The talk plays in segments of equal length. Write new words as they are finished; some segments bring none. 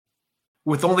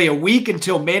With only a week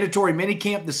until mandatory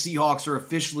minicamp, the Seahawks are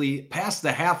officially past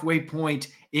the halfway point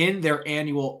in their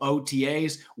annual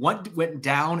OTAs. One went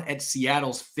down at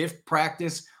Seattle's fifth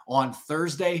practice on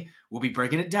Thursday. We'll be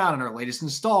breaking it down in our latest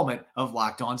installment of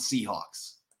Locked On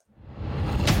Seahawks.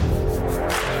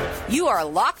 You are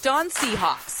Locked On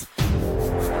Seahawks,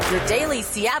 your daily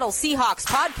Seattle Seahawks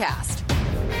podcast.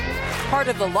 Part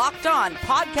of the Locked On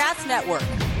Podcast Network,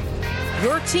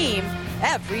 your team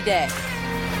every day.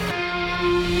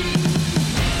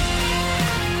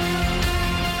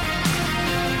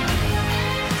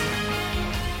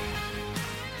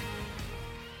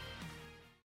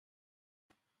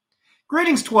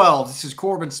 Greetings, 12. This is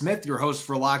Corbin Smith, your host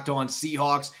for Locked On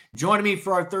Seahawks. Joining me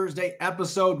for our Thursday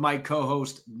episode, my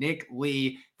co-host, Nick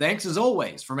Lee. Thanks, as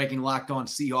always, for making Locked On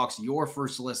Seahawks your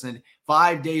first listen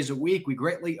 5 days a week. We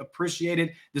greatly appreciate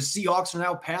it. The Seahawks are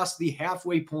now past the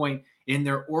halfway point in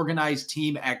their organized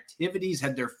team activities.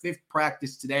 Had their fifth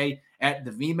practice today at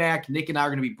the VMAC. Nick and I are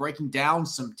going to be breaking down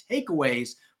some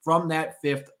takeaways from that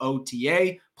fifth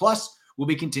OTA. Plus, we'll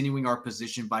be continuing our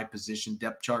position-by-position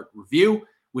depth chart review.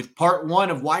 With part one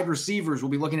of wide receivers, we'll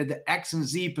be looking at the X and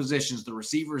Z positions, the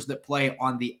receivers that play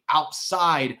on the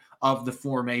outside of the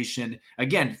formation.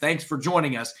 Again, thanks for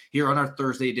joining us here on our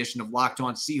Thursday edition of Locked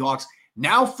On Seahawks.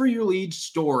 Now for your lead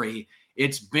story.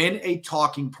 It's been a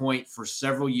talking point for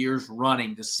several years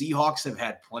running. The Seahawks have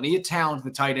had plenty of talent at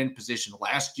the tight end position.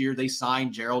 Last year, they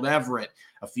signed Gerald Everett.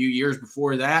 A few years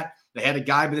before that, they had a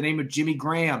guy by the name of Jimmy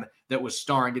Graham that was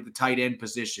starring at the tight end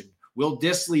position. Will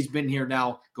Dissly's been here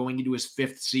now going into his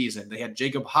fifth season. They had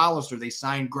Jacob Hollister. They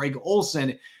signed Greg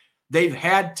Olsen. They've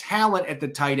had talent at the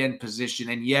tight end position,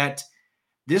 and yet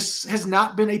this has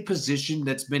not been a position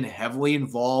that's been heavily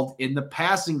involved in the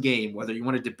passing game, whether you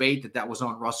want to debate that was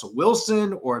on Russell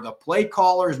Wilson or the play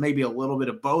callers, maybe a little bit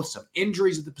of both, some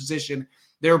injuries at the position.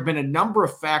 There have been a number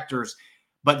of factors,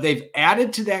 but they've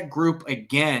added to that group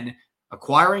again,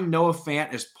 acquiring Noah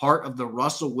Fant as part of the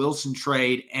Russell Wilson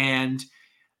trade, and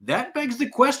that begs the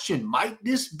question, might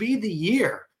this be the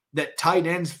year that tight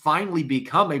ends finally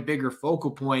become a bigger focal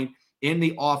point in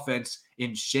the offense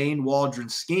in Shane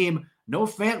Waldron's scheme? Noah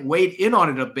Fant weighed in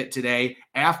on it a bit today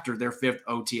after their fifth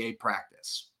OTA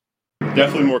practice.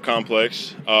 Definitely more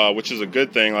complex, which is a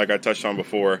good thing, like I touched on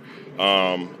before.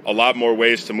 A lot more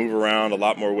ways to move around, a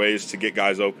lot more ways to get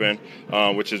guys open,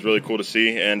 which is really cool to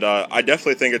see. And I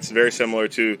definitely think it's very similar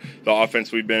to the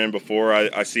offense we've been in before.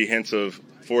 I see hints of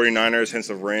 49ers, hints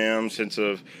of Rams, hints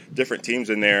of different teams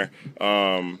in there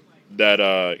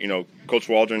that Coach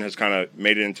Waldron has kind of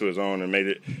made it into his own and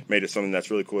made it something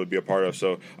that's really cool to be a part of.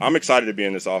 So I'm excited to be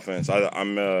in this offense.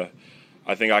 I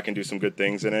think I can do some good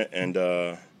things in it, and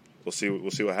we'll see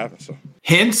what happens. So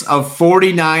hints of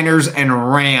 49ers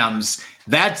and Rams.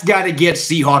 That's got to get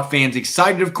Seahawk fans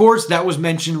excited. Of course, that was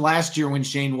mentioned last year when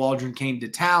Shane Waldron came to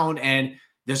town, and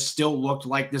this still looked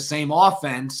like the same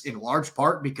offense in large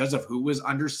part because of who was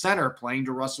under center playing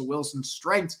to Russell Wilson's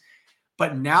strengths.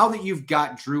 But now that you've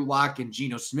got Drew Lock and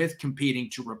Geno Smith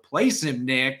competing to replace him,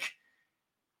 Nick,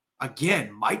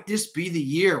 again, might this be the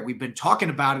year? We've been talking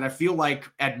about it, I feel like,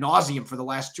 ad nauseum for the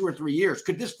last 2 or 3 years.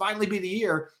 Could this finally be the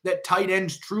year that tight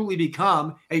ends truly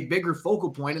become a bigger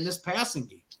focal point in this passing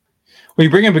game? Well,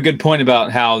 you bring up a good point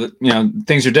about how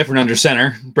things are different under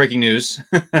center. Breaking news,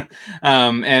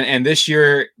 and this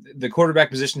year the quarterback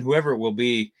position, whoever it will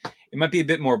be, it might be a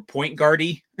bit more point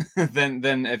guardy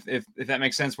than if that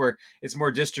makes sense. Where it's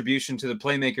more distribution to the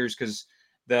playmakers because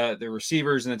the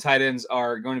receivers and the tight ends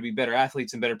are going to be better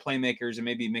athletes and better playmakers and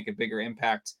maybe make a bigger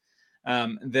impact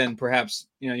than perhaps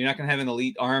you're not going to have an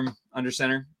elite arm under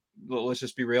center. Let's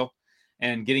just be real.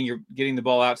 And getting the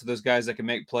ball out to those guys that can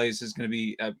make plays is going to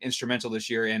be instrumental this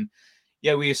year. And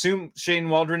yeah, we assume Shane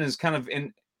Waldron is kind of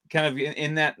in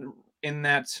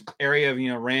that area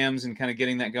of Rams and kind of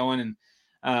getting that going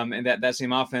and that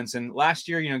same offense. And last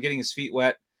year, getting his feet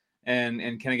wet and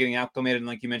kind of getting acclimated, and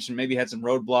like you mentioned, maybe had some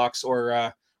roadblocks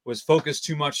or was focused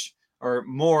too much or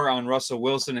more on Russell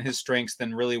Wilson and his strengths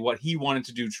than really what he wanted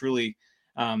to do truly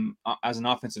as an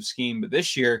offensive scheme. But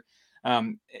this year,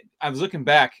 I was looking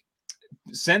back.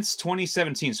 Since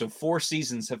 2017, so 4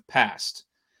 seasons have passed.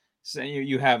 So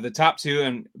you have the top two,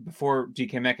 and before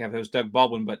DK Metcalf, it was Doug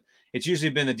Baldwin, but it's usually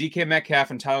been the DK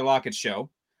Metcalf and Tyler Lockett show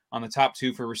on the top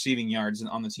two for receiving yards and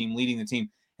on the team, leading the team.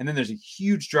 And then there's a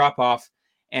huge drop-off,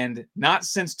 and not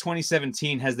since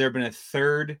 2017 has there been a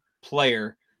third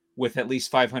player with at least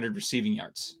 500 receiving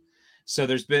yards. So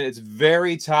it's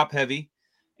very top-heavy,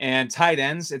 and tight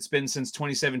ends, it's been since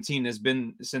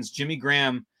 2017, since Jimmy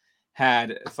Graham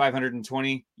had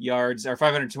 520 yards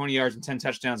and 10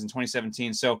 touchdowns in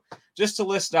 2017. So just to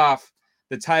list off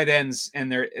the tight ends and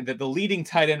the leading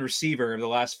tight end receiver of the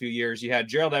last few years. You had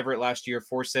Gerald Everett last year,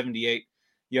 478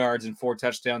 yards and 4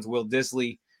 touchdowns. Will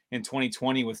Dissly in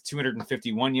 2020 with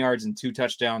 251 yards and 2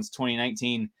 touchdowns.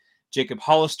 2019, Jacob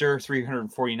Hollister,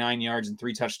 349 yards and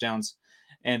 3 touchdowns.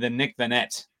 And then Nick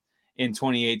Vannett in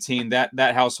 2018,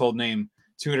 that household name,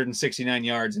 269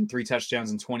 yards and 3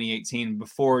 touchdowns in 2018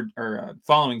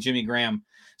 following Jimmy Graham.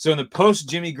 So in the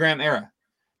post-Jimmy Graham era,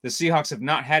 the Seahawks have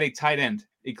not had a tight end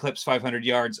eclipse 500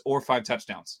 yards or 5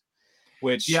 touchdowns.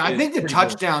 I think the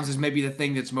touchdowns is maybe the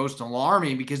thing that's most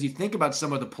alarming, because you think about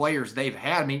some of the players they've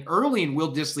had. I mean, early in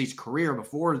Will Dissly's career,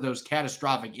 before those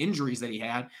catastrophic injuries that he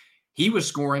had, he was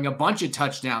scoring a bunch of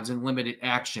touchdowns in limited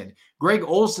action. Greg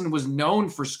Olsen was known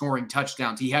for scoring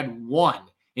touchdowns. He had 1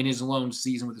 in his lone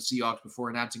season with the Seahawks before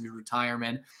announcing his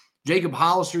retirement. Jacob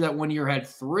Hollister that one year had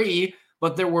 3,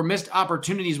 but there were missed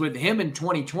opportunities with him in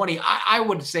 2020. I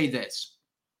would say this.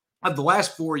 Of the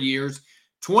last 4 years,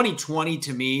 2020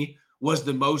 to me was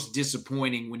the most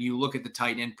disappointing when you look at the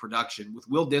tight end production, with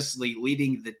Will Dissly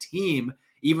leading the team.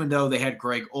 Even though they had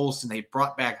Greg Olsen, they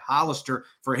brought back Hollister.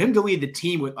 For him to lead the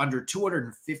team with under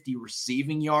 250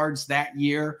 receiving yards that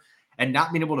year and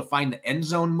not being able to find the end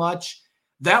zone much,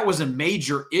 that was a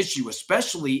major issue,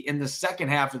 especially in the second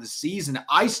half of the season.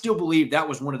 I still believe that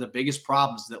was one of the biggest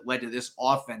problems that led to this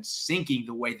offense sinking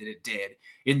the way that it did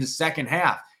in the second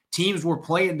half. Teams were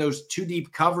playing those 2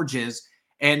 deep coverages,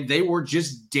 and they were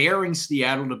just daring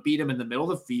Seattle to beat them in the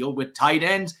middle of the field with tight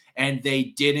ends, and they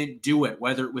didn't do it,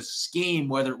 whether it was scheme,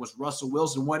 whether it was Russell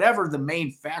Wilson, whatever the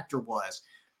main factor was.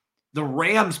 The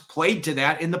Rams played to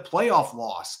that in the playoff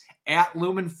loss at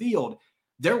Lumen Field.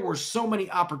 There were so many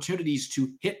opportunities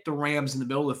to hit the Rams in the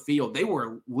middle of the field. They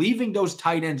were leaving those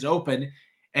tight ends open,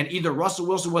 and either Russell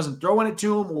Wilson wasn't throwing it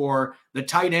to him or the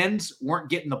tight ends weren't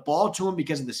getting the ball to him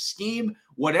because of the scheme.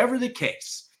 Whatever the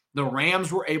case, the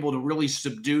Rams were able to really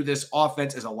subdue this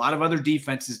offense, as a lot of other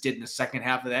defenses did in the second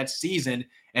half of that season,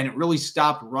 and it really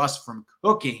stopped Russ from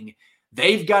cooking.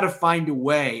 They've got to find a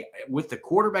way with the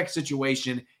quarterback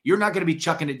situation. You're not going to be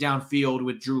chucking it downfield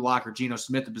with Drew Lock or Geno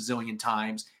Smith a bazillion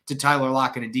times to Tyler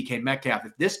Lockett and DK Metcalf.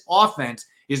 If this offense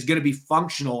is going to be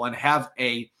functional and have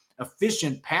a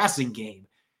efficient passing game,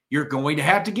 you're going to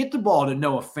have to get the ball to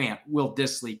Noah Fant, Will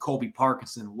Dissly, Colby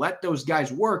Parkinson. Let those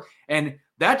guys work. And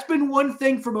that's been one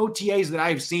thing from OTAs that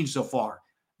I've seen so far.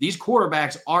 These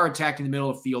quarterbacks are attacking the middle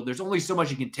of the field. There's only so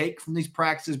much you can take from these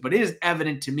practices, but it is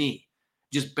evident to me,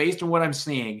 just based on what I'm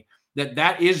seeing,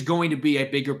 that is going to be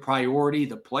a bigger priority.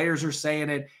 The players are saying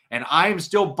it, and I'm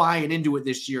still buying into it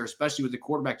this year, especially with the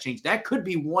quarterback change. That could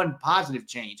be one positive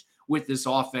change with this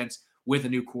offense with a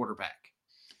new quarterback.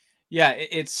 Yeah,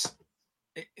 it's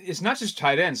not just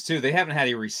tight ends, too. They haven't had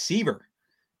a receiver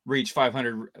reach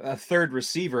 500, a third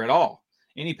receiver at all.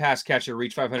 Any pass catcher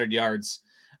reach 500 yards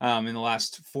in the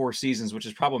last 4 seasons, which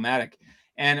is problematic.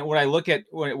 And when I look at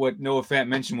what Noah Fant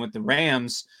mentioned with the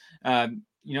Rams,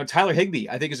 Tyler Higbee,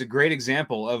 I think, is a great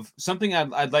example of something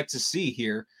I'd like to see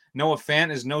here. Noah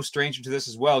Fant is no stranger to this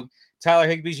as well. Tyler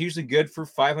Higbee's usually good for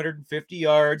 550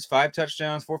 yards, 5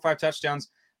 touchdowns, 4 or 5 touchdowns.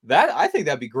 I think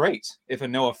that'd be great if a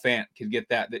Noah Fant could get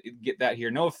that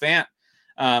here. Noah Fant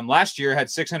last year had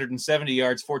 670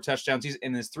 yards, 4 touchdowns. He's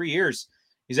in his 3 years,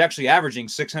 he's actually averaging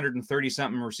 630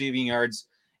 something receiving yards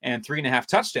and 3.5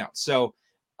 touchdowns. So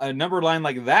a number line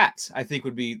like that, I think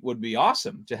would be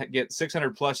awesome to get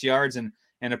 600 plus yards and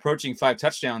approaching 5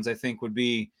 touchdowns. I think would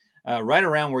be right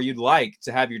around where you'd like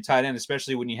to have your tight end,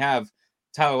 especially when you have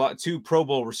 2 Pro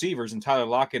Bowl receivers and Tyler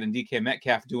Lockett and DK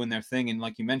Metcalf doing their thing. And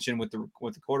like you mentioned with the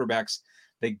quarterbacks,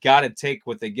 they got to take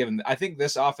what they give them. I think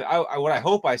this offense, what I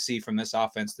hope I see from this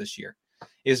offense this year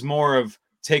is more of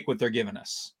take what they're giving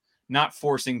us, not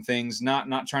forcing things, not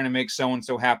trying to make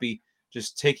so-and-so happy,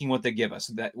 just taking what they give us.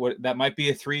 That might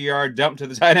be a 3-yard dump to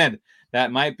the tight end.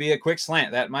 That might be a quick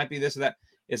slant. That might be this or that.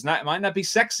 It might not be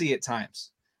sexy at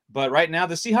times, but right now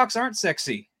the Seahawks aren't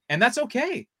sexy, and that's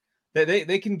okay.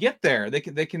 They can get there. They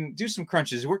can do some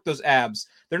crunches, work those abs.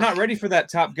 They're not ready for that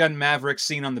Top Gun Maverick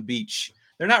scene on the beach.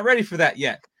 They're not ready for that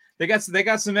yet. They got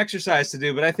some exercise to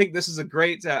do, but I think this is a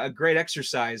great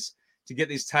exercise to get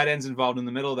these tight ends involved in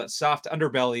the middle of that soft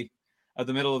underbelly of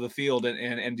the middle of the field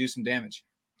and do some damage.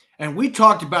 And we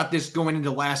talked about this going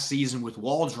into last season with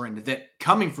Waldron, that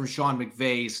coming from Sean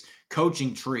McVay's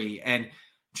coaching tree, and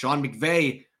Sean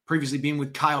McVay previously being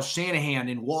with Kyle Shanahan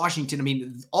in Washington. I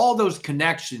mean, all those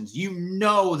connections,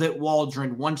 that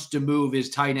Waldron wants to move his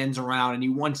tight ends around and he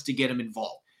wants to get them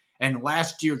involved. And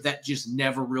last year, that just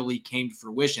never really came to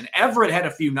fruition. Everett had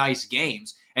a few nice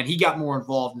games, and he got more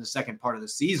involved in the second part of the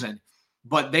season.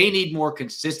 But they need more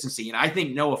consistency, and I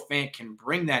think Noah Fant can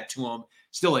bring that to them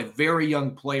Still a very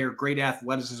young player, great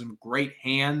athleticism, great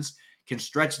hands, can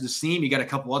stretch the seam. You got a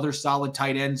couple other solid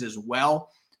tight ends as well.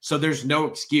 So there's no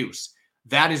excuse.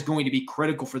 That is going to be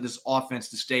critical for this offense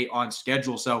to stay on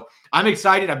schedule. So I'm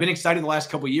excited. I've been excited the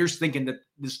last couple of years thinking that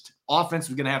this offense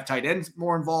was going to have tight ends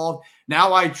more involved.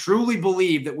 Now I truly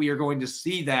believe that we are going to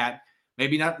see that.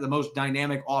 Maybe not the most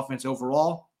dynamic offense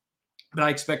overall, but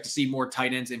I expect to see more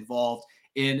tight ends involved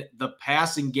in the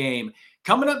passing game.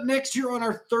 Coming up next year on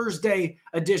our Thursday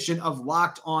edition of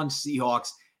Locked On Seahawks,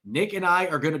 Nick and I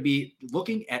are going to be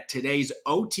looking at today's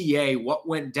OTA, what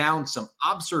went down, some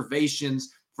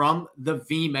observations from the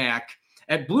VMAC.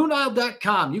 At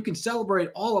BlueNile.com, you can celebrate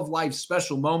all of life's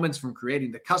special moments, from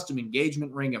creating the custom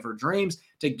engagement ring of her dreams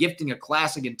to gifting a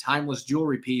classic and timeless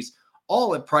jewelry piece,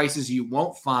 all at prices you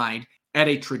won't find at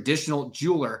a traditional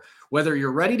jeweler. Whether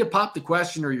you're ready to pop the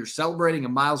question or you're celebrating a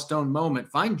milestone moment,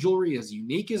 find jewelry as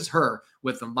unique as her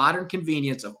with the modern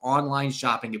convenience of online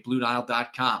shopping at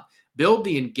BlueNile.com. Build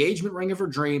the engagement ring of her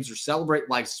dreams or celebrate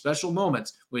life's special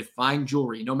moments with fine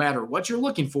jewelry. No matter what you're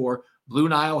looking for, Blue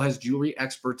Nile has jewelry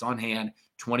experts on hand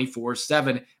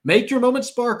 24/7. Make your moment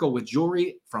sparkle with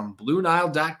jewelry from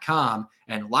BlueNile.com.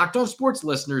 And Locked On Sports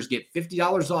listeners get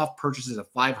 $50 off purchases of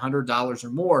 $500 or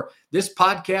more. This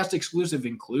podcast exclusive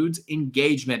includes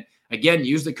engagement. Again,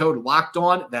 use the code Locked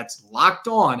On. That's Locked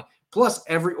On. Plus,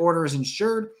 every order is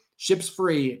insured, ships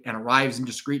free, and arrives in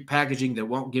discreet packaging that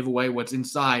won't give away what's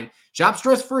inside. Shop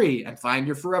stress-free and find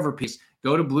your forever piece.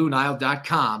 Go to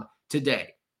BlueNile.com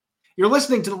today. You're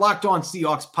listening to the Locked On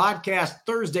Seahawks podcast,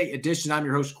 Thursday edition. I'm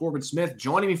your host, Corbin Smith.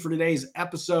 Joining me for today's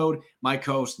episode, my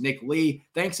co-host, Nick Lee.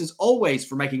 Thanks as always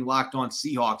for making Locked On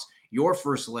Seahawks your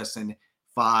first listen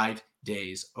 5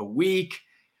 days a week.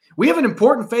 We have an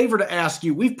important favor to ask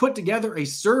you. We've put together a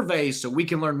survey so we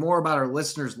can learn more about our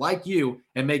listeners like you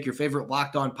and make your favorite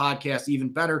Locked On podcast even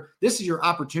better. This is your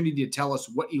opportunity to tell us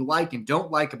what you like and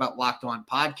don't like about Locked On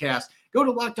Podcast. Go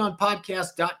to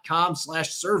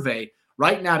LockedOnPodcast.com/survey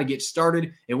right now to get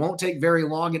started. It won't take very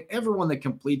long, and everyone that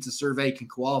completes the survey can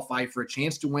qualify for a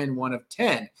chance to win one of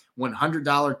 10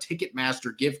 $100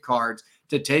 Ticketmaster gift cards.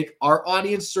 To take our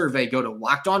audience survey, go to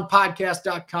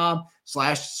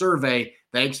LockedOnPodcast.com/survey.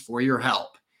 Thanks for your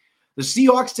help. The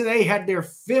Seahawks today had their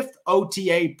 5th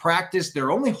OTA practice.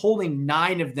 They're only holding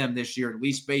 9 of them this year, at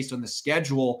least based on the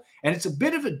schedule. And it's a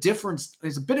bit of a different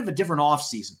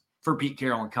offseason for Pete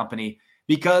Carroll and company,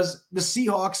 because the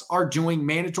Seahawks are doing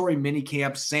mandatory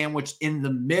minicamps sandwiched in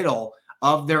the middle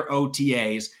of their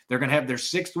OTAs. They're going to have their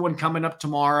 6th one coming up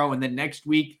tomorrow, and then next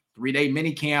week, 3-day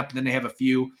minicamp, and then they have a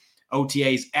few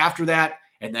OTAs after that,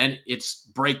 and then it's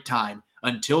break time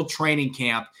until training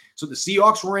camp. So the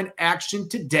Seahawks were in action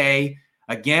today.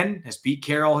 Again, as Pete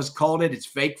Carroll has called it, it's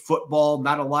fake football.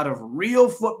 Not a lot of real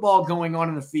football going on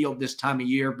in the field this time of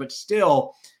year, but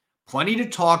still plenty to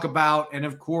talk about. And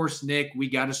of course, Nick, we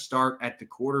got to start at the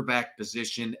quarterback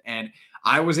position. And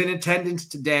I was in attendance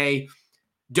today.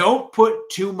 Don't put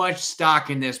too much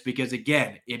stock in this because,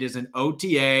 again, it is an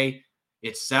OTA.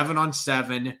 It's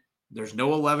 7-on-7. There's no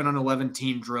 11-on-11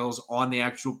 team drills on the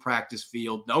actual practice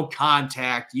field. No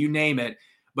contact, you name it.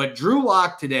 But Drew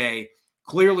Lock today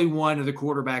clearly won the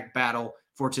quarterback battle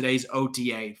for today's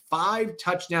OTA. 5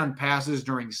 touchdown passes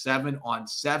during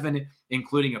 7-on-7,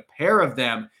 including a pair of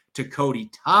them to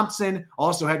Cody Thompson.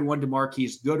 Also had one to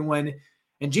Marquise Goodwin.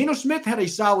 And Geno Smith had a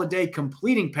solid day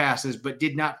completing passes, but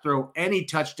did not throw any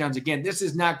touchdowns. Again, this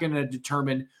is not going to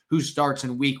determine who starts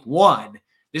in week 1.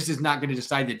 This is not going to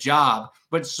decide the job.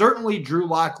 But certainly Drew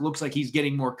Lock looks like he's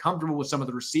getting more comfortable with some of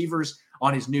the receivers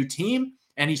on his new team.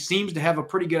 And he seems to have a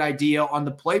pretty good idea on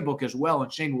the playbook as well. And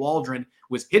Shane Waldron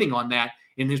was hitting on that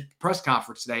in his press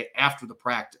conference today after the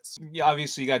practice. Yeah,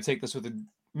 obviously you got to take this with a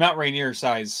Mount Rainier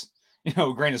size,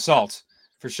 grain of salt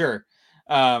for sure.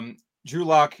 Drew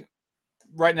Lock,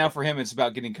 right now for him, it's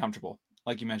about getting comfortable.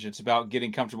 Like you mentioned, it's about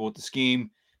getting comfortable with the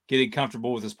scheme, getting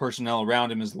comfortable with his personnel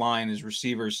around him, his line, his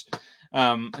receivers.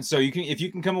 And so if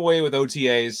you can come away with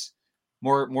OTAs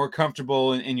more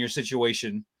comfortable in your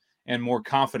situation and more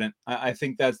confident, I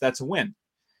think that's a win.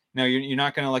 Now you're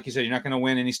not going to, like you said, you're not going to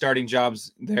win any starting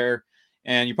jobs there,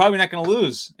 and you're probably not going to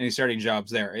lose any starting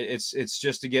jobs there. It's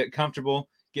just to get comfortable,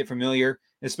 get familiar,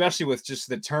 especially with just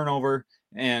the turnover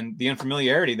and the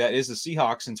unfamiliarity that is the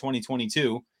Seahawks in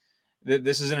 2022.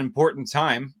 This is an important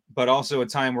time, but also a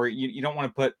time where you don't want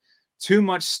to put too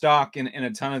much stock in a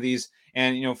ton of these.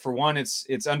 And, for one,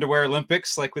 it's underwear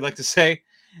Olympics, like we like to say.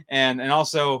 And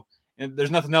also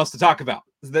there's nothing else to talk about.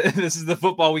 This is the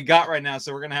football we got right now.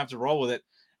 So we're going to have to roll with it.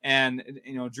 And,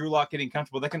 Drew Lock getting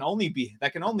comfortable, that can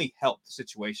only help the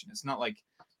situation. It's not like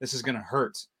this is going to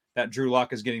hurt that Drew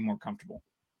Lock is getting more comfortable.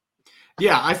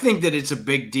 Yeah, I think that it's a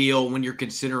big deal when you're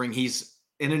considering he's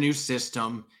in a new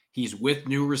system. He's with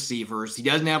new receivers. He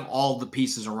doesn't have all the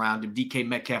pieces around him. DK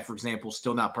Metcalf, for example,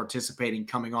 still not participating,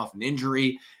 coming off an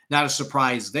injury. Not a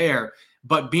surprise there.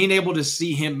 But being able to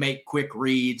see him make quick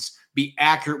reads, be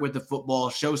accurate with the football,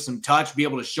 show some touch, be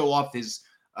able to show off his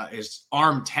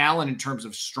arm talent in terms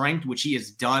of strength, which he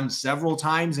has done several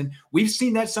times. And we've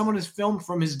seen that some of his film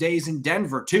from his days in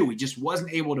Denver, too. He just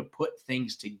wasn't able to put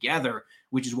things together,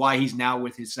 which is why he's now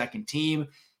with his second team,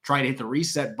 trying to hit the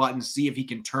reset button, see if he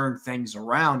can turn things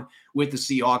around with the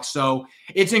Seahawks. So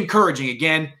it's encouraging.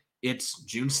 Again, it's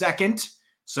June 2nd,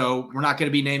 so we're not going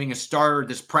to be naming a starter.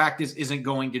 This practice isn't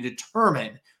going to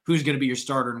determine who's going to be your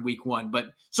starter in week 1, but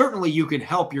certainly you can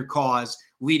help your cause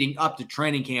leading up to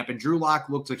training camp. And Drew Lock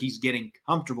looks like he's getting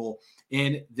comfortable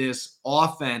in this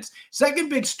offense. Second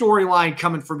big storyline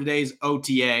coming from today's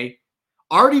OTA,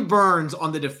 Artie Burns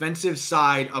on the defensive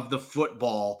side of the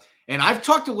football. And I've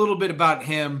talked a little bit about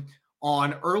him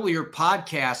on earlier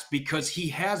podcasts because he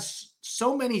has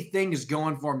so many things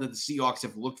going for him that the Seahawks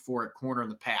have looked for at corner in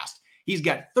the past. He's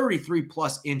got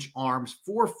 33-plus inch arms,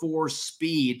 4.4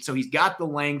 speed, so he's got the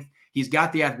length, he's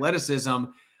got the athleticism.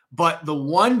 But the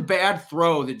one bad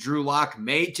throw that Drew Lock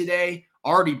made today,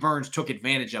 Artie Burns took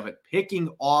advantage of it,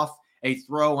 picking off a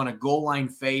throw on a goal line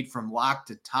fade from Lock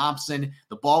to Thompson.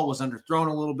 The ball was underthrown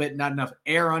a little bit, not enough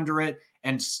air under it,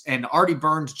 and Artie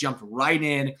Burns jumped right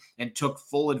in and took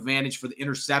full advantage for the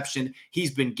interception.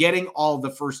 He's been getting all the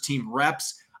first-team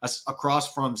reps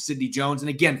across from Sidney Jones. And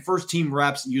again, first-team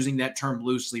reps, using that term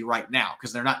loosely right now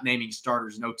because they're not naming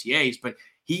starters and OTAs, but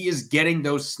he is getting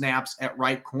those snaps at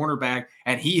right cornerback,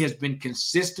 and he has been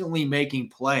consistently making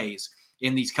plays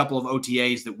in these couple of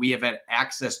OTAs that we have had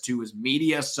access to as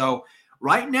media. So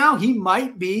right now, he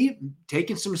might be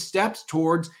taking some steps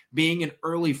towards being an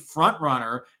early front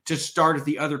runner to start at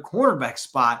the other cornerback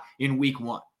spot in week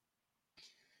 1.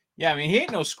 Yeah, I mean, he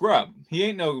ain't no scrub. He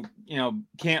ain't no,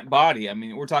 camp body. I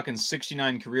mean, we're talking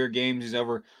 69 career games. He's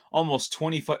over almost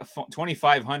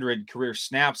 2,500 career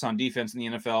snaps on defense in the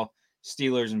NFL,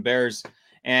 Steelers and Bears.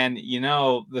 And,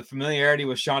 the familiarity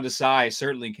with Sean Desai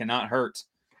certainly cannot hurt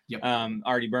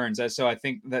Artie Burns. So I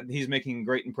think that he's making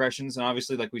great impressions. And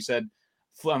obviously, like we said,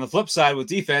 on the flip side with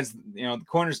defense, the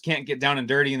corners can't get down and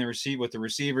dirty in the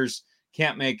receivers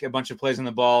can't make a bunch of plays on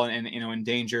the ball and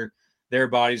endanger their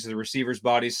bodies, the receivers'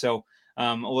 bodies. So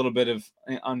a little bit of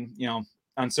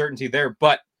uncertainty there,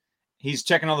 but he's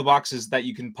checking all the boxes that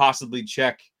you can possibly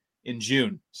check in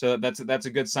June. So that's a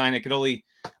good sign. It could only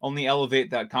elevate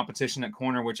that competition at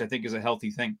corner, which I think is a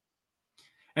healthy thing.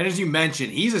 And as you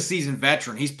mentioned, he's a seasoned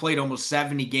veteran. He's played almost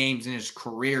 70 games in his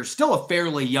career. Still a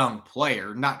fairly young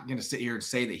player. Not going to sit here and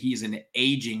say that he's an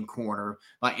aging corner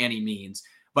by any means,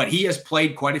 but he has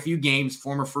played quite a few games,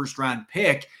 former first-round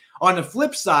pick. On the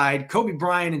flip side, Kobe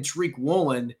Bryant and Tariq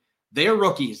Woolen, they're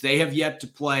rookies. They have yet to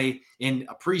play in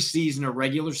a preseason or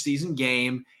regular season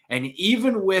game. And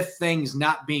even with things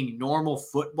not being normal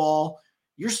football,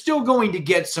 you're still going to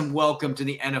get some welcome to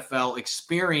the NFL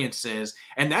experiences.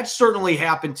 And that certainly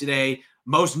happened today,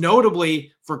 most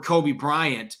notably for Kobe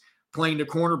Bryant playing the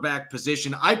cornerback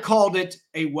position. I called it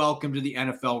a welcome to the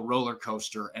NFL roller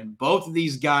coaster. And both of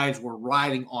these guys were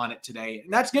riding on it today.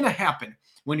 And that's going to happen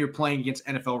when you're playing against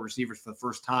NFL receivers for the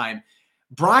first time.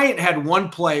 Bryant had one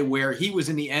play where he was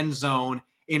in the end zone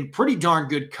in pretty darn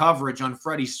good coverage on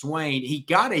Freddie Swain. He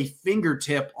got a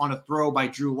fingertip on a throw by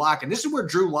Drew Lock, and this is where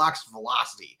Drew Lock's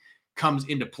velocity comes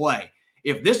into play.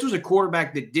 If this was a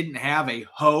quarterback that didn't have a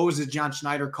hose, as John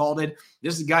Schneider called it,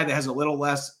 this is a guy that has a little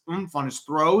less oomph on his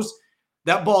throws.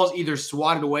 That ball is either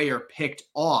swatted away or picked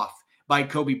off by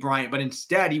Kobe Bryant, but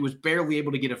instead he was barely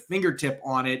able to get a fingertip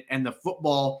on it, and the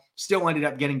football still ended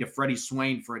up getting to Freddie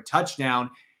Swain for a touchdown.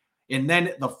 And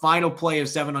then the final play of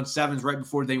 7-on-7s right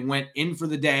before they went in for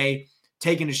the day,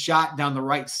 taking a shot down the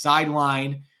right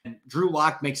sideline. And Drew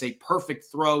Lock makes a perfect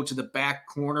throw to the back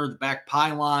corner, the back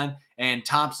pylon, and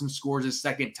Thompson scores his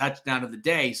second touchdown of the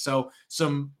day. So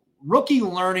some rookie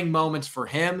learning moments for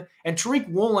him. And Tariq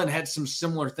Woolen had some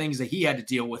similar things that he had to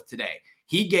deal with today.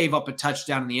 He gave up a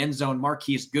touchdown in the end zone.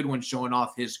 Marquise Goodwin showing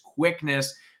off his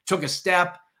quickness, took a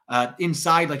step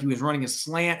inside like he was running a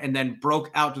slant and then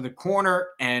broke out to the corner,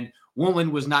 and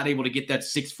Woolen was not able to get that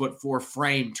 6'4"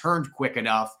 frame turned quick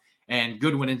enough, and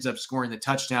Goodwin ends up scoring the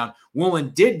touchdown.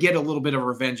 Woolen did get a little bit of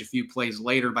revenge a few plays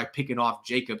later by picking off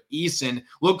Jacob Eason.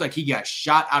 Looked like he got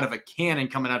shot out of a cannon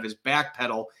coming out of his back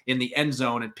pedal in the end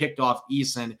zone and picked off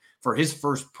Eason for his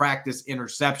first practice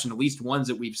interception, at least ones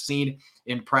that we've seen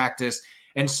in practice.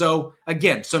 And so,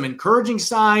 again, some encouraging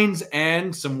signs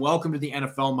and some welcome to the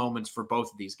NFL moments for both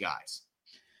of these guys.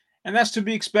 And that's to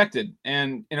be expected.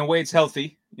 And in a way, it's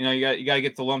healthy. You got to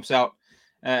get the lumps out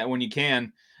when you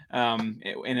can,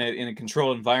 in a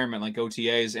controlled environment like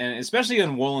OTAs, and especially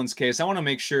in Woolen's case, I want to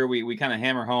make sure we kind of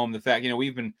hammer home the fact,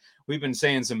 we've been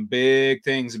saying some big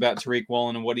things about Tariq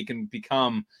Woolen and what he can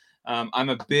become. I'm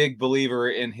a big believer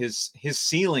in his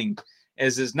ceiling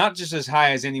is not just as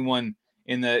high as anyone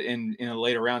in the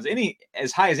later rounds,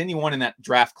 as high as anyone in that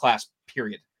draft class,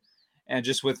 period. And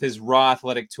just with his raw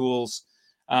athletic tools.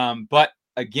 But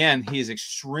again, he is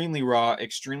extremely raw,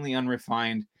 extremely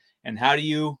unrefined. And how do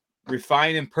you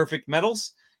refine imperfect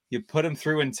metals? You put them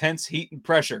through intense heat and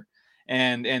pressure,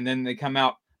 and then they come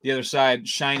out the other side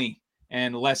shiny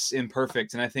and less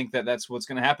imperfect. And I think that's what's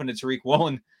going to happen to Tariq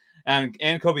Woolen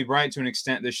and Kobe Bryant to an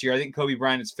extent this year. I think Kobe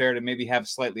Bryant, it's fair to maybe have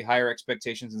slightly higher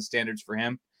expectations and standards for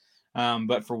him.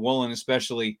 But for Woolen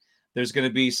especially, there's going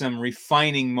to be some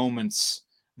refining moments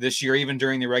this year, even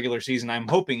during the regular season. I'm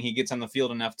hoping he gets on the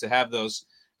field enough to have those,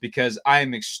 because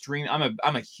I'm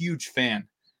a huge fan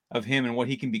of him and what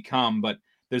he can become, but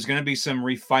there's going to be some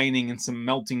refining and some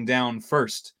melting down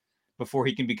first before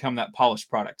he can become that polished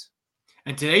product.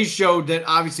 And today showed that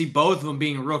obviously both of them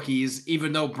being rookies,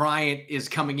 even though Bryant is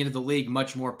coming into the league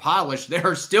much more polished, there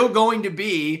are still going to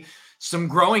be some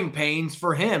growing pains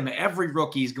for him. Every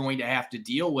rookie is going to have to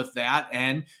deal with that.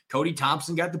 And Cody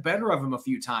Thompson got the better of him a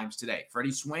few times today.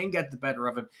 Freddie Swain got the better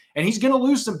of him. And he's going to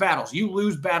lose some battles. You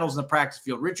lose battles in the practice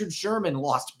field. Richard Sherman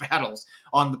lost battles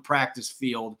on the practice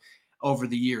field over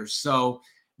the years. So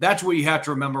that's what you have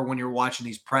to remember when you're watching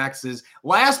these practices.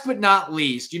 Last but not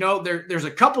least, there's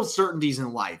a couple certainties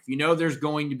in life. There's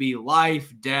going to be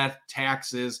life, death,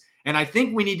 taxes. And I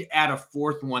think we need to add a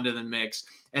fourth one to the mix.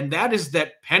 And that is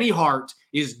that Penny Hart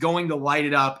is going to light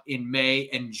it up in May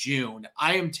and June.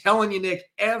 I am telling you, Nick,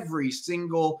 every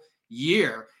single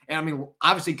year. And I mean,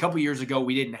 obviously a couple years ago,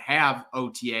 we didn't have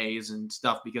OTAs and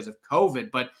stuff because of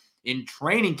COVID, but in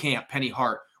training camp, Penny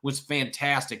Hart was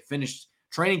fantastic, finished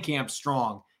training camp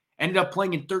strong, ended up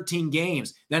playing in 13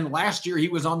 games. Then last year, he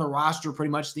was on the roster pretty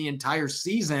much the entire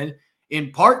season,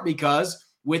 in part because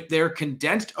with their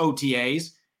condensed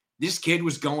OTAs, this kid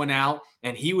was going out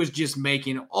and he was just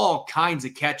making all kinds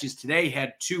of catches. Today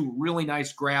had two really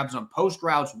nice grabs on post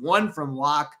routes, one from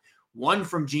Locke, one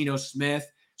from Geno Smith.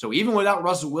 So even without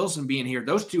Russell Wilson being here,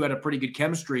 those two had a pretty good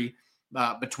chemistry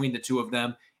between the two of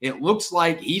them. It looks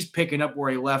like he's picking up where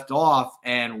he left off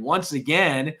and once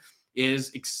again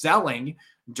is excelling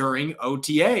during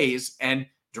OTAs. And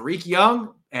Derek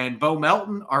Young and Bo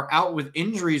Melton are out with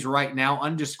injuries right now,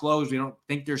 undisclosed. We don't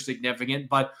think they're significant,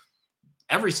 but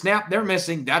every snap they're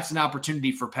missing, that's an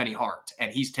opportunity for Penny Hart,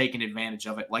 and he's taken advantage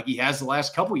of it like he has the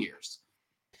last couple years.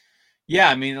 Yeah,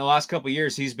 I mean, the last couple of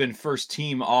years, he's been first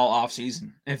team all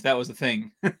offseason, if that was the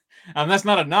thing. That's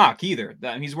not a knock either.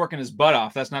 He's working his butt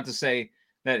off. That's not to say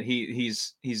that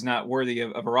he's not worthy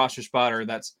of a roster spot, or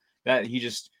that he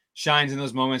just shines in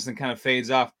those moments and kind of fades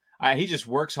off. He just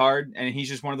works hard, and he's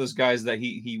just one of those guys that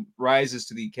he rises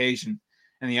to the occasion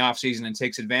in the offseason and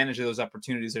takes advantage of those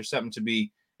opportunities. There's something to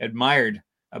be admired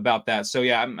about that. So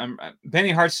yeah,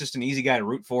 Penny Hart's just an easy guy to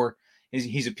root for.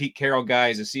 He's a Pete Carroll guy.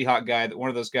 He's a Seahawk guy. One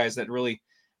of those guys that really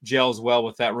gels well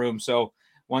with that room. So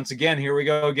once again, here we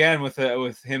go again with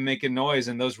him making noise,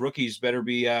 and those rookies better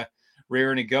be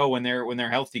raring to go when they're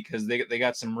healthy, because they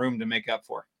got some room to make up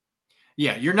for.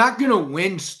 Yeah, you're not going to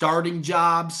win starting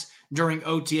jobs during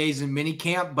OTAs and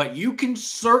minicamp, but you can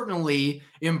certainly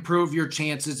improve your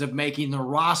chances of making the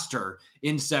roster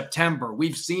in September.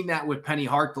 We've seen that with Penny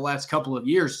Hart the last couple of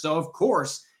years. So, of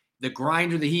course, the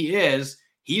grinder that he is,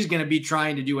 he's going to be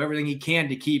trying to do everything he can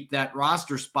to keep that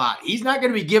roster spot. He's not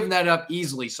going to be giving that up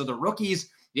easily. So the rookies,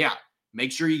 yeah,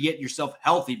 make sure you get yourself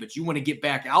healthy, but you want to get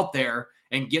back out there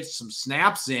and get some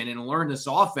snaps in and learn this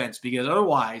offense, because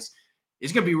otherwise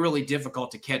it's going to be really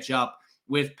difficult to catch up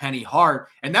with Penny Hart.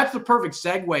 And that's the perfect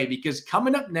segue, because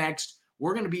coming up next,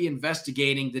 we're going to be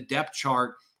investigating the depth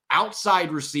chart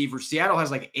outside receivers. Seattle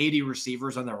has like 80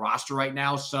 receivers on their roster right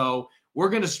now. So we're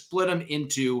going to split them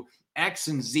into X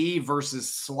and Z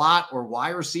versus slot or Y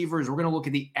receivers. We're going to look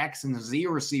at the X and Z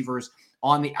receivers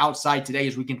on the outside today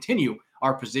as we continue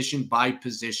our position by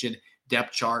position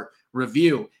depth chart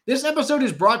review. This episode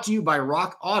is brought to you by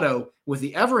Rock Auto. With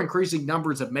the ever-increasing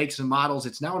numbers of makes and models,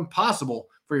 it's now impossible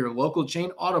for your local chain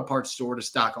auto parts store to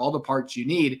stock all the parts you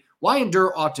need. Why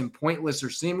endure often pointless or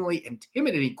seemingly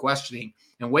intimidating questioning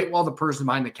and wait while the person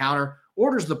behind the counter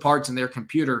orders the parts in their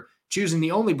computer, choosing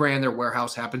the only brand their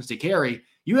warehouse happens to carry?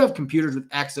 You have computers with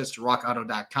access to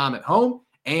rockauto.com at home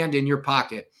and in your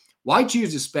pocket. Why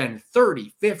choose to spend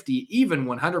 30, 50, even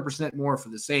 100% more for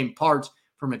the same parts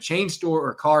from a chain store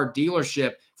or car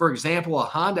dealership? For example, a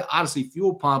Honda Odyssey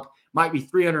fuel pump might be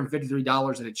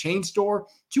 $353 at a chain store,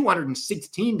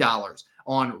 $216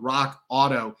 on Rock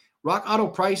Auto. Rock Auto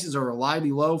prices are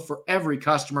reliably low for every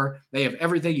customer. They have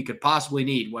everything you could possibly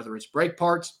need, whether it's brake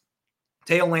parts,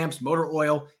 tail lamps, motor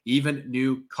oil, even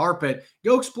new carpet.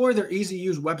 Go explore their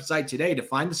easy-to-use website today to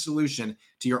find the solution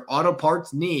to your auto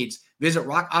parts needs. Visit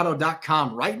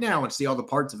rockauto.com right now and see all the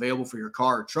parts available for your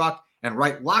car or truck, and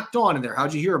write Locked On in there.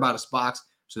 How'd you hear about us box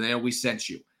so they know we sent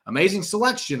you. Amazing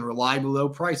selection, reliably low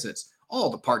prices, all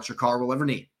the parts your car will ever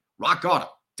need.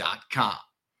 rockauto.com.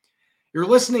 You're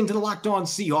listening to the Locked On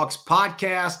Seahawks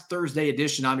podcast, Thursday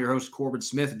edition. I'm your host, Corbin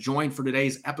Smith, joined for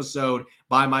today's episode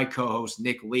by my co-host,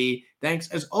 Nick Lee. Thanks,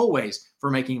 as always, for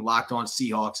making Locked On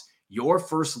Seahawks your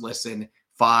first listen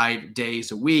 5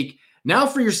 days a week. Now,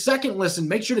 for your second listen,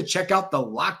 make sure to check out the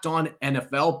Locked On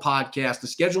NFL podcast. The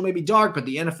schedule may be dark, but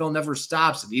the NFL never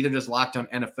stops, and neither does Locked On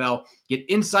NFL. Get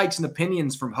insights and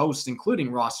opinions from hosts, including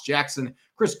Ross Jackson,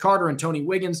 Chris Carter, and Tony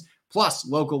Wiggins, plus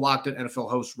local Locked On NFL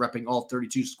hosts repping all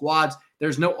 32 squads.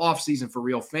 There's no offseason for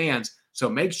real fans, so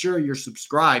make sure you're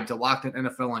subscribed to Locked On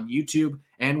NFL on YouTube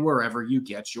and wherever you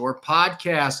get your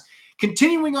podcasts.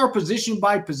 Continuing our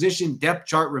position-by-position depth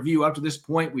chart review up to this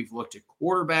point, we've looked at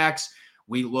quarterbacks,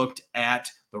 we looked at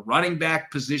the running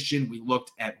back position, we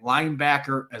looked at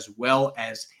linebacker, as well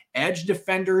as edge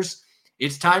defenders.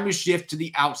 It's time to shift to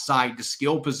the outside, the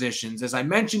skill positions. As I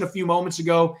mentioned a few moments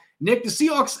ago, Nick, the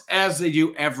Seahawks, as they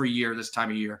do every year this time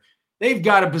of year, they've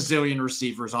got a bazillion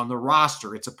receivers on the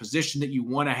roster. It's a position that you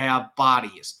want to have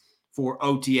bodies for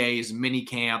OTAs, mini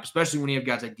camp, especially when you have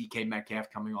guys like DK Metcalf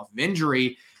coming off of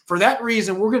injury. For that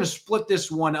reason, we're going to split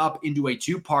this one up into a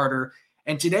two-parter.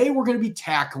 And today we're going to be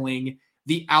tackling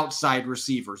the outside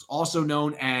receivers, also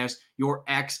known as your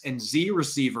X and Z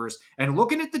receivers, and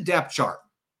looking at the depth chart.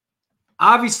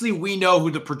 Obviously, we know who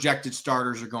the projected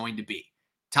starters are going to be.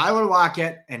 Tyler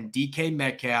Lockett and DK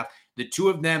Metcalf. The two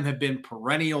of them have been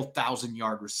perennial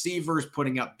 1,000-yard receivers,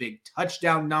 putting up big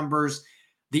touchdown numbers.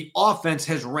 The offense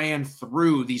has ran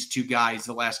through these two guys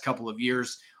the last couple of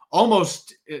years,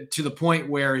 almost to the point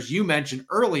where, as you mentioned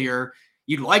earlier,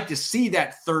 you'd like to see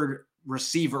that third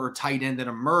receiver or tight end that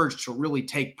emerged to really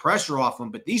take pressure off them.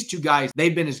 But these two guys,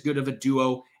 they've been as good of a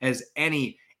duo as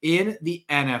any in the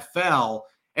NFL.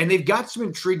 And they've got some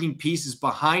intriguing pieces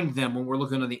behind them when we're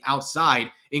looking on the outside,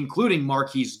 including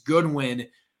Marquise Goodwin.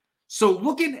 So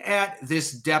looking at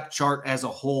this depth chart as a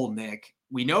whole, Nick,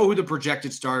 we know who the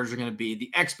projected starters are going to be.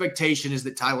 The expectation is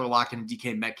that Tyler Lockett and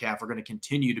DK Metcalf are going to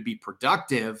continue to be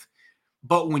productive.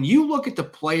 But when you look at the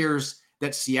players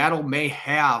that Seattle may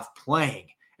have playing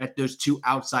at those two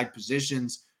outside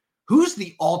positions, who's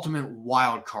the ultimate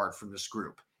wild card from this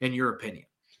group, in your opinion?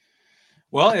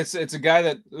 Well, it's a guy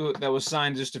that was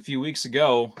signed just a few weeks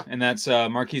ago, and that's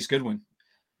Marquise Goodwin.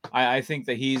 I think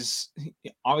that he's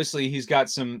got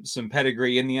some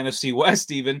pedigree in the NFC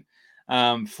West. Even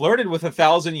flirted with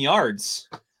 1,000 yards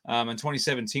in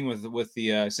 2017 with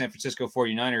the San Francisco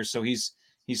 49ers. So he's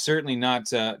certainly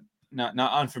not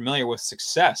unfamiliar with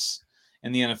success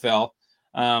in the NFL.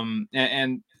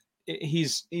 And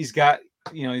he's got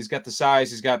the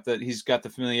size, he's got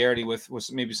the familiarity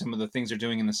with maybe some of the things they're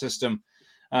doing in the system.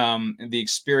 And the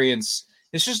experience.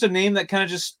 It's just a name that kind of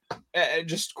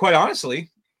just quite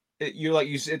honestly,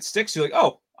 it sticks. You're like,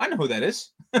 oh, I know who that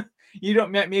is. You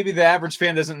don't, maybe the average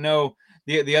fan doesn't know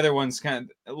the other ones kind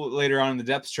of later on in the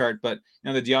depth chart, but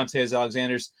the Deontay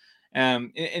Alexanders.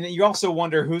 And you also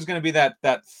wonder who's going to be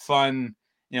that fun,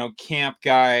 camp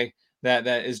guy that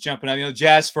is jumping up.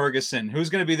 Jazz Ferguson. Who's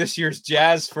going to be this year's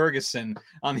Jazz Ferguson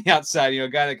on the outside? A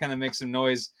guy that kind of makes some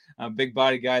noise, a big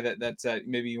body guy that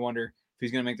maybe you wonder if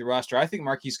he's going to make the roster. I think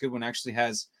Marquise Goodwin actually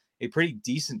has a pretty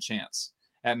decent chance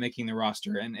at making the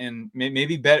roster, and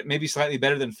maybe slightly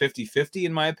better than 50-50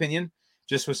 in my opinion,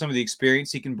 just with some of the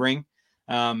experience he can bring,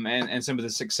 and some of the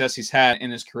success he's had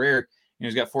in his career.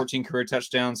 He's got 14 career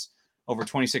touchdowns, over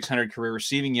 2,600 career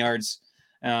receiving yards,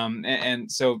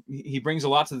 and so he brings a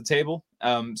lot to the table.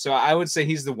 So I would say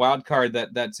he's the wild card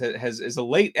that is a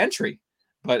late entry,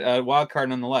 but a wild card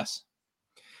nonetheless.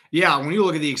 Yeah, when you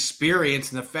look at the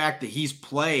experience and the fact that he's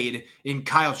played in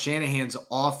Kyle Shanahan's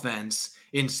offense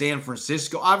in San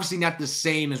Francisco, obviously not the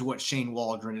same as what Shane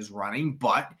Waldron is running,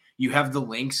 but you have the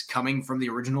links coming from the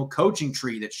original coaching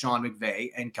tree that Sean McVay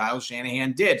and Kyle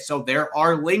Shanahan did. So there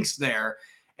are links there.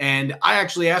 And I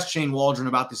actually asked Shane Waldron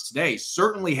about this today.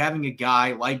 Certainly having a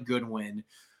guy like Goodwin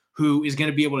who is going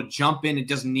to be able to jump in and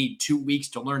doesn't need 2 weeks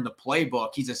to learn the playbook.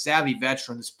 He's a savvy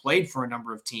veteran that's played for a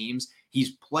number of teams.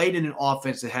 He's played in an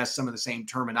offense that has some of the same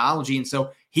terminology. And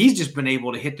so he's just been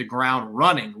able to hit the ground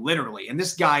running, literally. And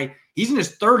this guy, he's in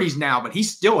his 30s now, but he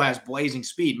still has blazing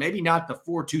speed. Maybe not the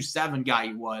 4.27 guy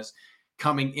he was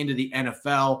coming into the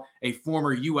NFL, a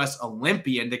former U.S.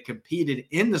 Olympian that competed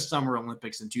in the Summer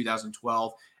Olympics in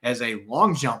 2012 as a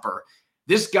long jumper.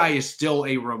 This guy is still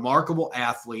a remarkable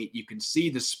athlete. You can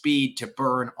see the speed to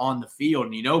burn on the field.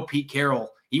 And you know, Pete Carroll,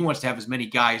 he wants to have as many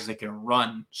guys that can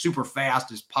run super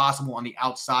fast as possible on the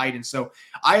outside. And so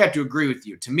I have to agree with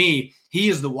you. To me, he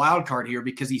is the wild card here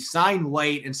because he signed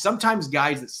late. And sometimes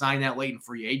guys that sign that late in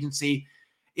free agency,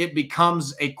 it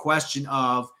becomes a question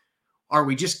of, are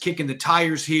we just kicking the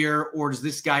tires here, or does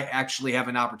this guy actually have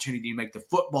an opportunity to make the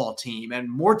football team? And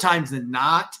more times than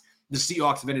not, the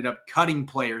Seahawks have ended up cutting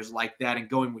players like that and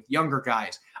going with younger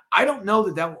guys. I don't know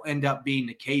that will end up being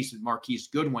the case with Marquise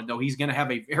Goodwin, though he's going to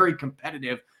have a very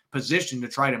competitive position to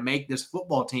try to make this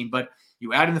football team. But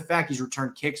you add in the fact he's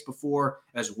returned kicks before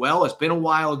as well. It's been a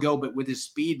while ago, but with his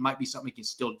speed, might be something he can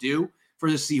still do for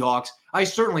the Seahawks. I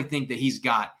certainly think that he's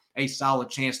got a solid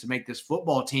chance to make this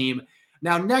football team.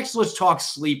 Now, next, let's talk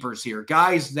sleepers here.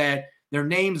 Guys that their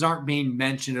names aren't being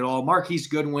mentioned at all. Marquise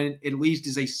Goodwin, at least,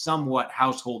 is a somewhat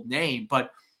household name.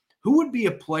 But who would be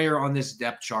a player on this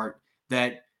depth chart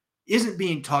that isn't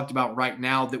being talked about right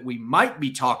now that we might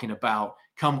be talking about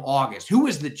come August? Who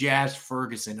is the Jazz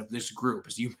Ferguson of this group,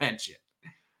 as you mentioned?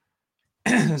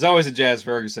 There's always a Jazz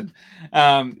Ferguson.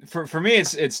 For me,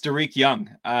 it's Derek Young.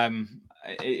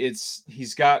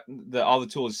 He's got all the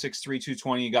tools. 6'3",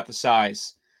 220. You got the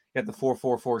size. You got the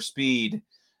 4.44 speed.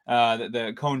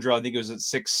 The cone drill, I think it was at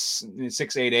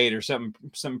 6.88 or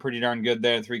something pretty darn good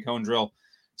there. 3 cone drill.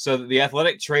 So the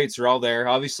athletic traits are all there.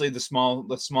 Obviously, the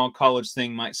small college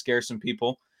thing might scare some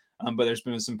people, but there's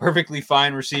been some perfectly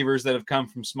fine receivers that have come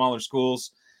from smaller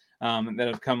schools that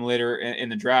have come later in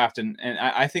the draft. And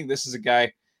I think this is a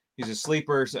guy. He's a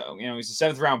sleeper. So he's a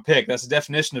 7th round pick. That's the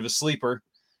definition of a sleeper.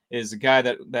 Is a guy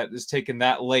that is taken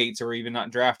that late or even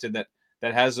not drafted that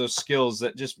has those skills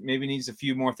that just maybe needs a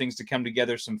few more things to come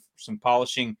together, some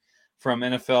polishing from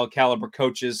NFL caliber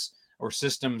coaches or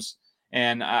systems.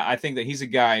 And I think that he's a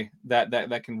guy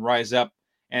that can rise up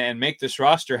and make this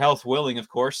roster, health willing, of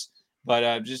course. But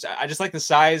I just like the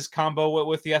size combo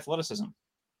with the athleticism.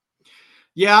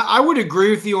 Yeah, I would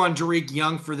agree with you on Derek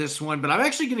Young for this one, but I'm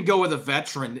actually going to go with a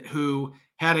veteran who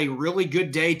had a really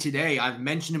good day today. I've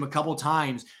mentioned him a couple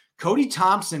times. Cody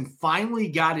Thompson finally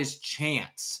got his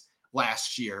chance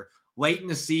last year, late in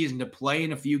the season, to play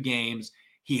in a few games.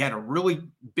 He had a really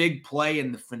big play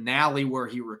in the finale where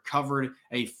he recovered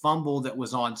a fumble that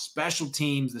was on special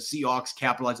teams. The Seahawks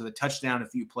capitalized with a touchdown a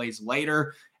few plays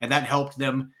later, and that helped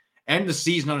them end the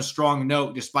season on a strong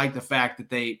note, despite the fact that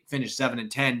they finished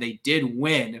 7-10. They did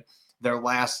win their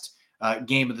last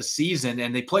game of the season,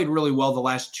 and they played really well the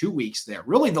last 2 weeks there.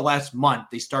 Really, the last month,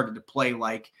 they started to play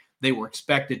like they were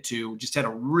expected to. Just had a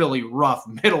really rough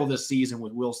middle of the season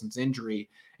with Wilson's injury,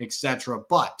 etc.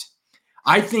 But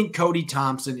I think Cody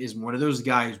Thompson is one of those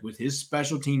guys with his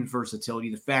special team versatility,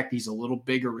 the fact he's a little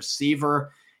bigger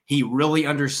receiver. He really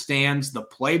understands the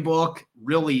playbook,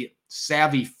 really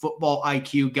savvy football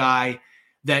IQ guy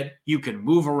that you can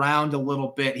move around a little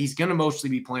bit. He's going to mostly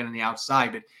be playing on the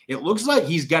outside, but it looks like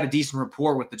he's got a decent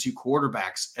rapport with the 2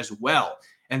 quarterbacks as well.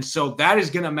 And so that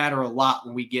is going to matter a lot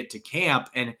when we get to camp.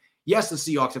 And yes, the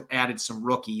Seahawks have added some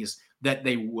rookies that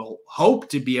they will hope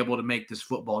to be able to make this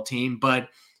football team, but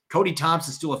Cody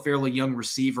Thompson's still a fairly young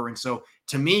receiver. And so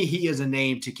to me, he is a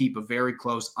name to keep a very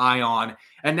close eye on.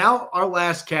 And now our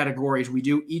last category is we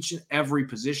do each and every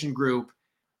position group,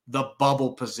 the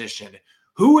bubble position.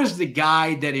 Who is the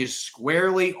guy that is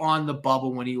squarely on the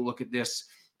bubble when you look at this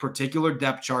particular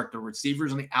depth chart, the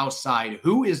receivers on the outside?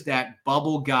 Who is that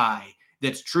bubble guy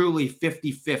that's truly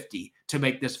 50-50 to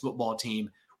make this football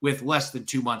team with less than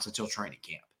 2 months until training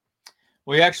camp?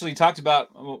 Well, you actually talked about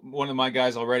one of my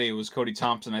guys already. It was Cody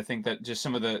Thompson. I think that just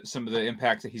some of the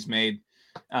impact that he's made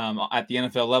at the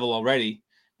NFL level already,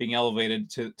 being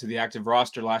elevated to the active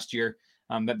roster last year,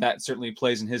 that certainly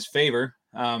plays in his favor.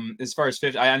 As far as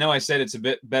 50, I know I said it's a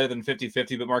bit better than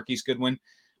 50-50, but Marquise Goodwin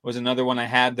was another one I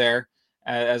had there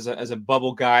as a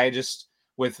bubble guy. Just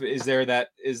with is there that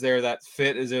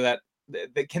fit? Is there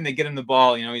that can they get him the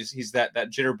ball? He's that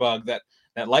jitterbug,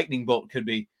 that lightning bolt could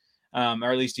be.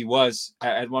 Or at least he was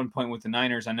at one point with the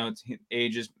Niners. I know its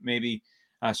age is maybe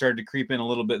started to creep in a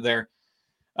little bit there.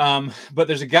 But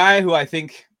there's a guy who I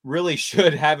think really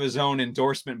should have his own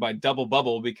endorsement by Double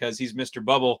Bubble because he's Mr.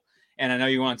 Bubble. And I know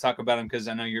you want to talk about him because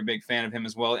I know you're a big fan of him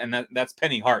as well. And that's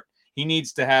Penny Hart. He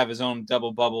needs to have his own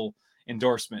Double Bubble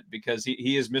endorsement because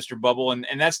he is Mr. Bubble. And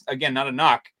that's, again, not a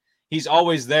knock. He's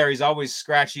always there. He's always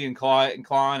scratchy and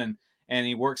clawing and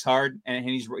he works hard, and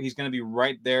he's going to be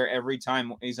right there every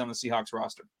time he's on the Seahawks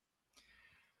roster.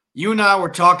 You and I were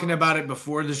talking about it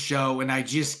before the show, and I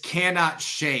just cannot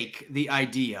shake the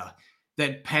idea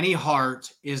that Penny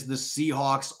Hart is the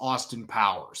Seahawks' Austin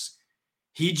Powers.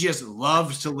 He just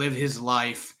loves to live his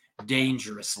life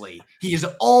dangerously. He is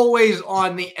always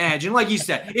on the edge. And like you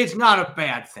said, it's not a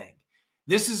bad thing.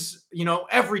 This is,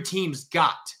 every team's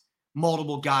got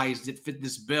multiple guys that fit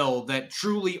this bill that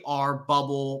truly are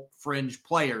bubble fringe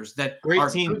players that great are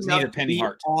teams need a Penny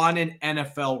Hart on an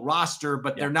NFL roster,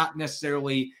 but they're not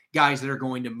necessarily guys that are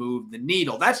going to move the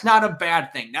needle. That's not a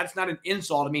bad thing. That's not an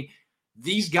insult. I mean,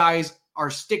 these guys are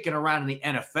sticking around in the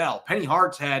NFL. Penny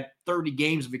Hart's had 30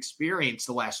 games of experience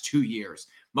the last 2 years,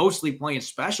 mostly playing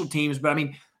special teams. But I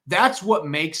mean, that's what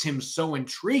makes him so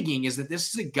intriguing, is that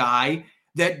this is a guy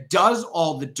that does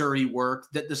all the dirty work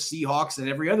that the Seahawks and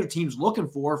every other team's looking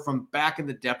for from back in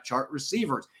the depth chart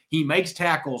receivers. He makes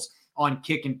tackles on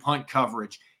kick and punt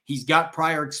coverage. He's got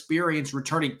prior experience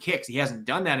returning kicks. He hasn't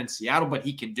done that in Seattle, but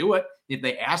he can do it if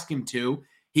they ask him to.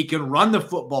 He can run the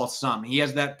football some. He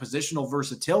has that positional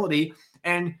versatility.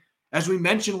 And as we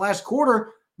mentioned last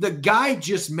quarter, the guy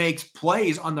just makes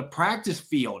plays on the practice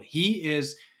field. He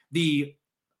is the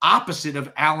opposite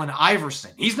of Allen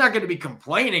Iverson. He's not going to be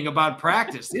complaining about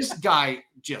practice. This guy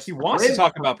just wants to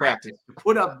talk about practice,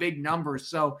 put up big numbers.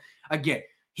 So again,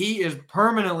 he is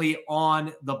permanently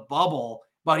on the bubble,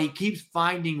 but he keeps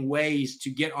finding ways to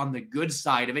get on the good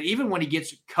side of it. Even when he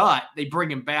gets cut, they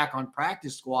bring him back on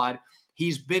practice squad.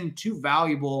 He's been too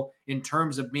valuable in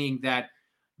terms of being that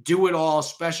do-it-all,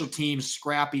 special teams,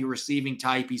 scrappy receiving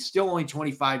type. He's still only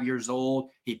 25 years old.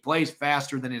 He plays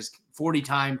faster than his 40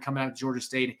 time coming out of Georgia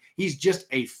State. He's just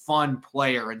a fun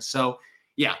player. And so,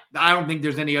 yeah, I don't think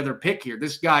there's any other pick here.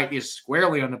 This guy is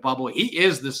squarely on the bubble. He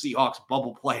is the Seahawks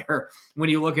bubble player when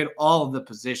you look at all of the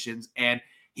positions. And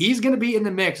he's going to be in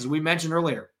the mix, as we mentioned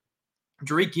earlier.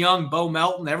 Drake Young, Bo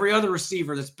Melton, every other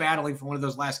receiver that's battling for one of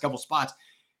those last couple spots.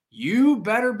 You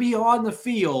better be on the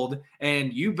field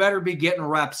and you better be getting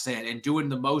reps in and doing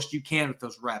the most you can with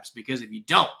those reps, because if you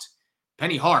don't,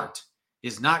 Penny Hart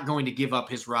is not going to give up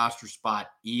his roster spot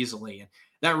easily. And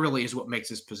that really is what makes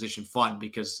this position fun,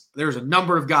 because there's a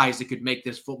number of guys that could make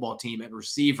this football team at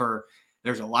receiver.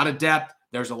 There's a lot of depth.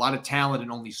 There's a lot of talent,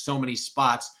 and only so many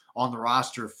spots on the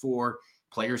roster for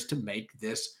players to make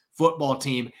this football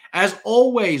team. As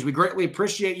always, we greatly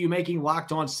appreciate you making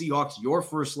Locked On Seahawks your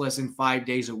first listen 5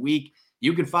 days a week.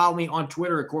 You can follow me on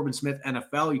Twitter at Corbin Smith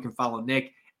NFL. You can follow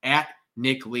Nick at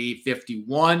Nick Lee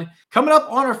 51. Coming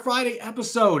up on our Friday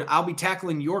episode, I'll be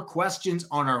tackling your questions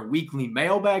on our weekly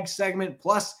mailbag segment,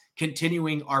 plus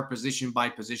continuing our position by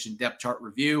position depth chart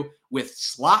review with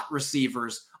slot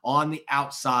receivers on the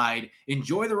outside.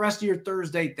 Enjoy the rest of your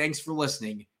Thursday. Thanks for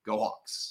listening. Go Hawks.